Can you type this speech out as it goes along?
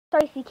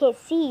Sorry if you can't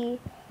see.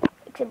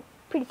 It's a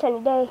pretty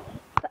sunny day,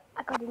 but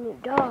I got a new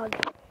dog.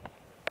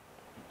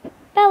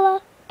 Bella,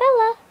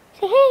 Bella,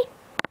 say hey.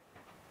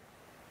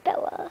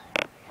 Bella,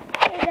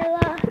 hey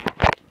Bella.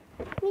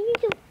 Look at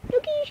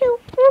you,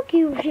 look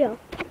at you.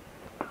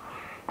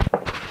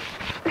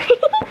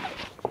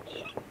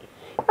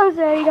 I'm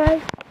sorry,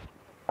 guys.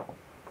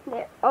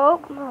 There.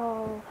 Oh,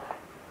 no.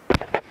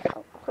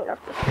 I'll clean up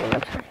the screen.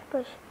 I'm sorry,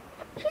 but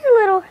she's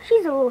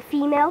a little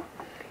female.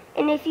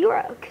 And if you're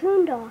a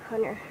coon dog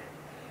hunter,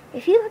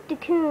 if you like to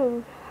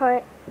coon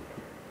hunt,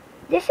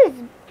 this is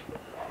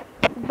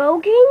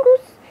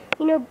Bojangles.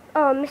 You know,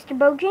 Mr.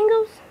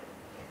 Bojangles?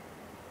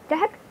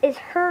 That is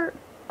her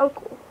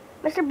uncle.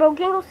 Mr.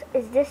 Bojangles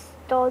is this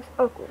dog's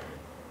uncle.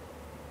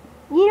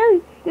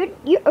 You know,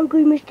 your uncle,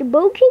 Mr.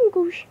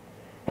 Bojangles.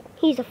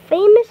 He's a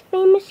famous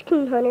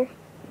coon hunter.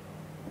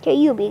 Okay,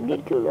 you'll be a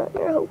good coon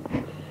hunter, I hope.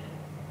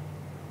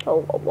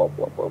 Oh, whoa, whoa,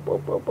 whoa, whoa,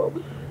 whoa,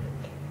 whoa.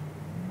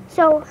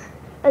 So,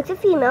 it's a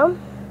female.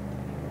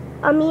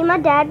 Me and my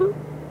dad wanted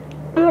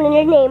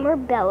to name her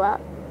Bella.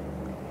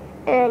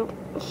 And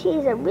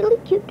she's a really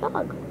cute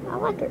dog. I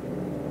like her.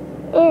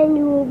 And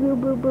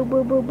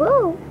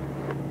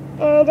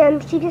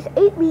she's just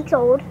 8 weeks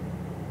old.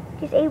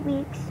 Just 8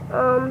 weeks.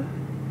 And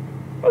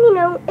you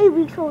know, 8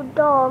 weeks old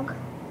dog.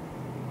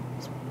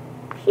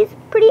 She's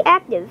pretty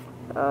active.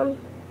 I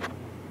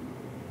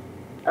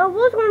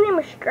was going to name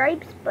her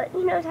Stripes, but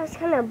you know, that's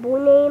kind of a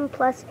boy name.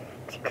 Plus,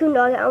 it's a coon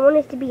dog. I want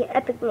it to be an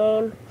epic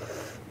name.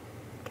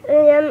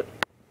 And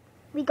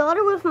we got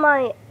her with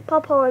my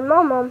papa and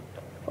mama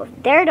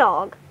with their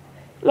dog.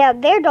 Now,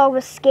 their dog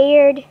was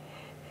scared,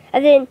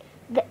 and then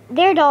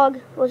their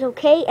dog was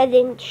okay, and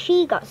then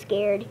she got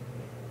scared.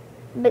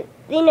 But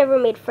they never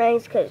made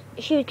friends because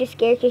she was just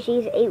scared because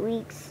she's 8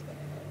 weeks.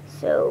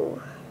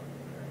 So,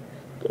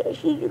 yeah,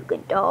 she's a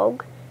good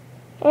dog.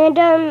 And,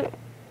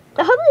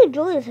 I hope you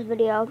enjoy this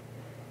video.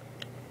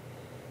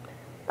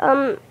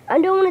 I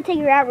don't want to take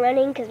her out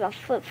running because my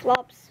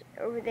flip-flops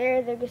over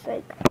there, they're just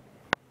like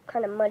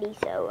kind of muddy,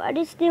 so I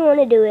just didn't want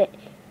to do it.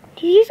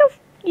 Do you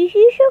see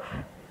yourself?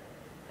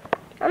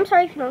 I'm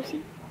sorry if you don't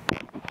see.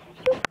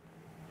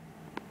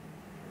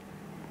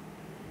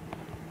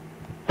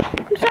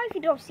 I'm sorry if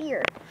you don't see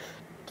her.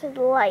 To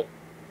the light.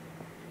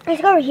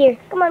 Let's go over here.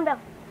 Come on, Bella.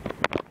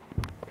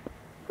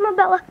 Come on,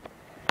 Bella.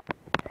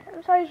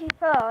 I'm sorry she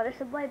fell. This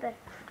is way better.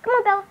 Come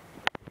on, Bella.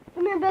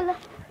 Come here, Bella.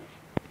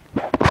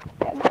 Come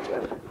here.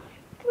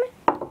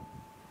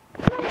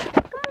 Come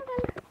on,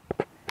 Bella.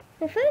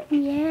 Your food?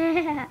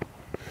 Yeah.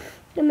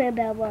 Come here,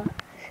 Bella.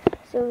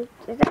 So,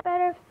 is that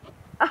better?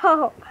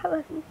 Oh, I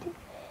love you too.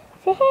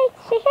 Say hey,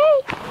 say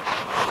hey.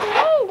 Say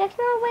hey. That's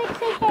not a way to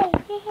say hey.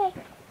 Say hey.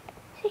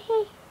 Say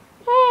hey.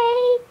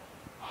 Hey.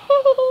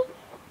 Hey.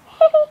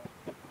 Hey.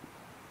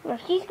 Now,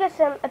 she's got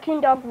a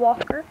coon dog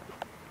walker.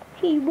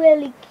 She's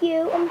really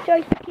cute. I'm sorry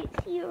you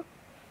can't see her.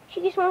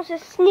 She just wants to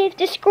sniff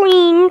the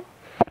screen.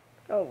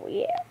 Oh,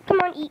 yeah.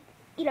 Come on, eat.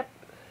 Eat up.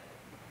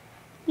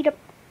 Eat up.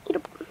 Eat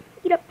up.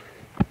 Eat up.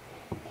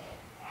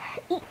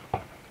 Eat.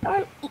 Come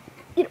on, eat.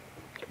 Eat up.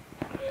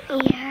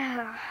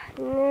 Yeah.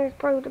 That's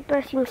probably the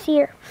best you can see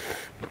her.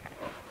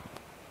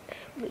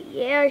 But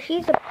yeah,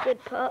 she's a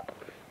good pup.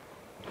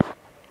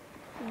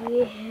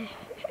 Yeah.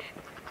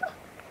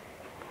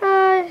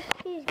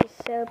 She's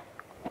just so...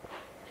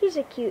 She's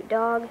a cute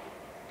dog.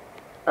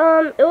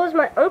 It was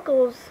my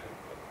uncle's.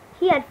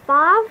 He had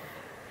 5,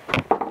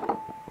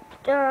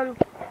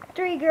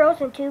 3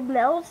 girls and 2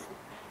 males.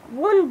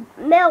 One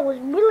male was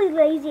really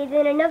lazy, and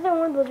then another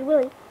one was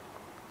really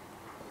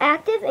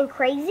active and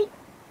crazy.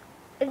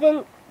 And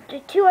then the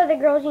 2 other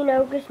girls, you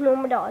know, just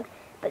normal dogs.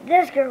 But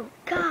this girl,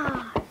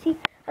 God, see,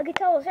 I could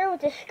tell it was her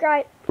with the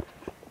stripe.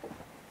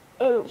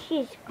 And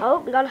she's, oh,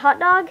 we got a hot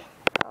dog.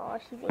 Oh,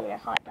 she's eating a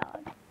hot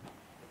dog.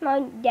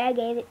 My dad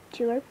gave it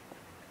to her.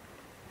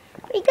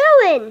 Where you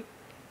going?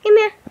 Come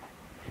here.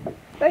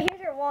 Right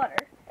here's her water.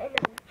 And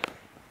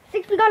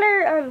since we got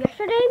her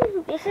yesterday,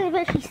 this is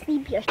where she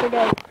sleep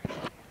yesterday.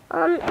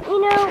 You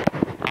know,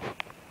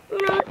 in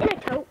a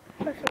tote,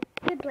 with a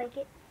good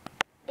blanket.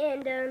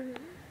 And it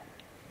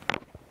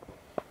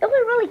was a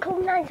really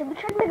cold night, so we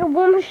tried to make her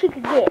warm as she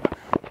could get.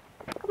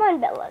 Come on,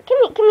 Bella. Come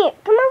here.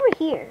 Come over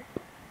here.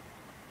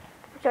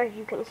 I'm sorry if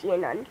you couldn't see a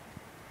nun.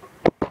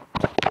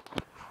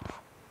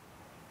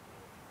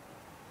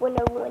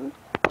 101.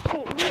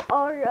 Okay, we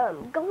are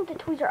going to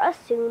Toys R Us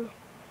soon.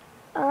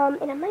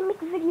 And I might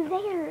make a video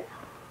there.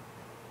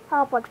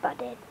 Oh, Bugs about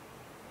dead.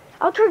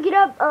 I'll try to get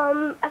up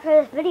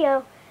after this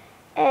video,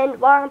 and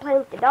while I'm playing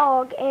with the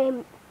dog,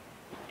 and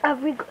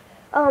we got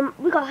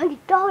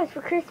 $100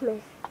 for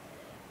Christmas.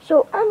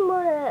 So I'm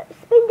gonna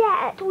spend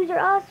that at Toys R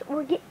Us.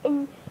 We're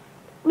getting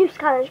new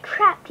Skylanders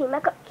Trap Team. I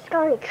got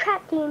Skylanders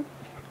Trap Team.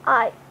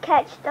 I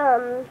catched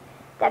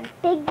that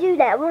big dude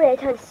that wanted a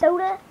ton of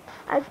soda.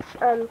 I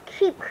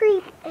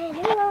Creep, and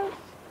who else?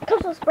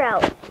 Coastal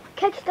Sprout.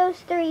 Catch those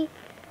 3.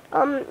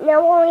 Now we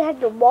only have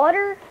the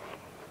water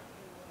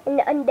and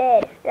the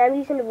undead, and I'm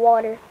using the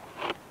water.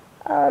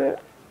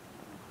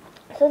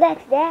 So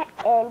that's that,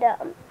 and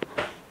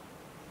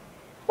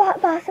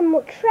buy some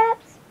more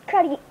traps,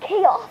 try to get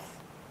Chaos.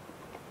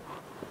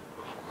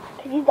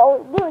 Because he's the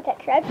only one that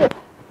traps him.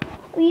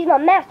 I'll use my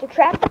master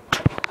trap.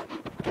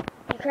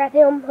 To trap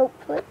him,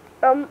 hopefully.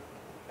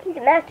 He's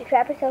a master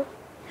trapper, so it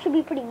should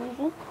be pretty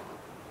easy.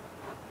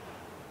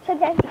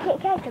 Sometimes you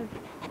can't catch him.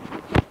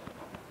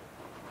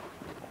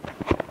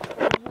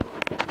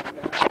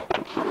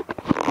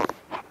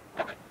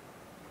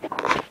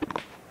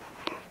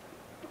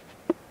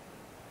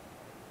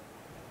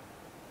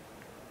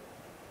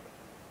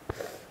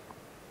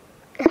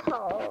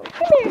 Oh,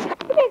 come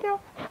here,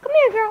 girl. Come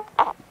here, girl.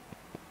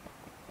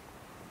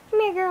 Come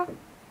here, girl.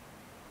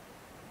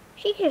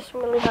 She's just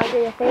really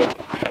hungry, I think.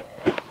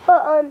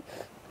 But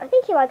I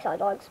think he likes hot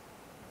dogs.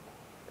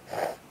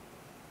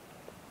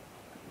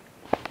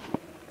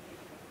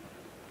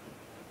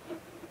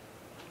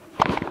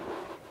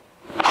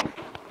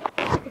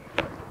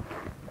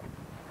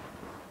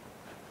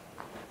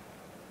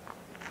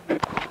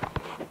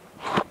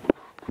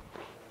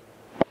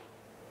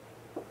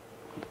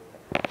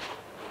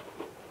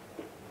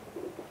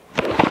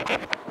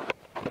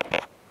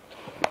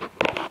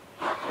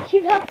 She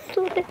got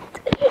slipped.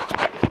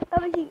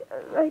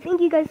 I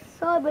think you guys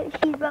saw, but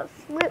she's about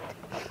slipped.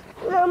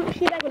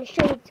 She's not going to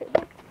show it, so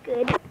that's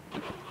good.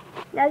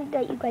 Now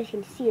that you guys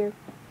can see her.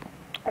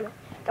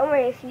 Don't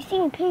worry, if you see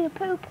me pee or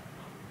poop,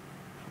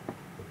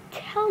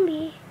 tell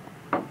me.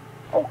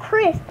 Oh,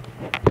 Chris.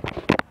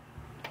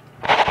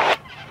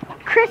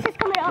 Chris is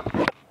coming up.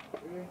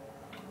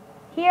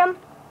 Hear him?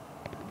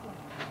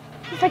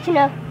 Just let you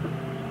know.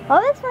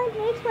 Oh, that's fine.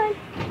 It's fine.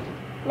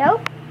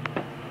 Nope.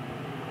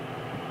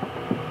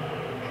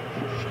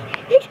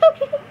 It's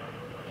okay.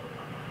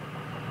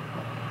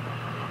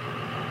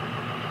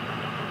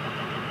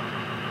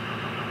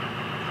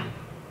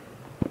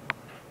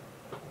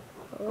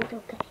 Oh, it's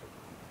okay.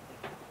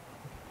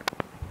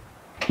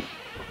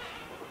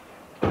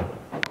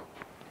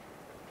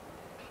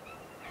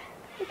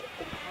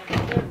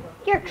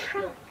 Your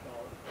truck.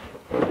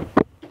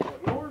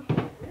 Yours?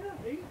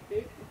 Yeah, eat.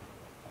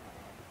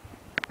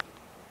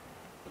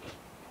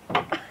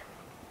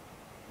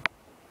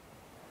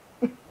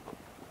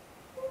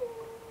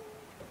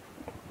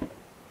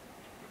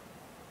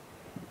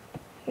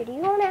 Here, do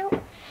you want out?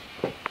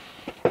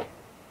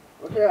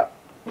 Look out.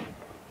 Come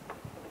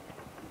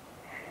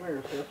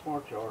here, see how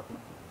smart you are.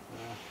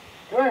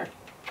 Come here.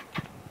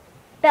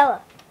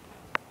 Bella.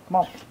 Come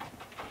on.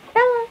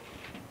 Bella.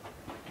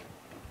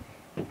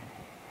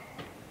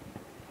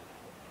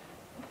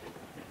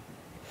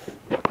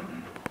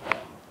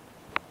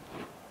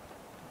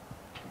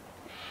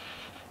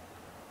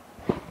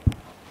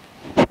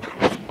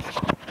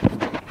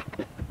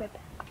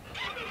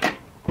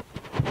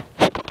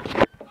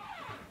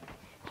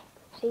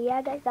 So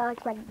yeah guys, that was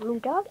my new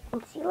dog,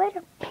 and see you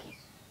later.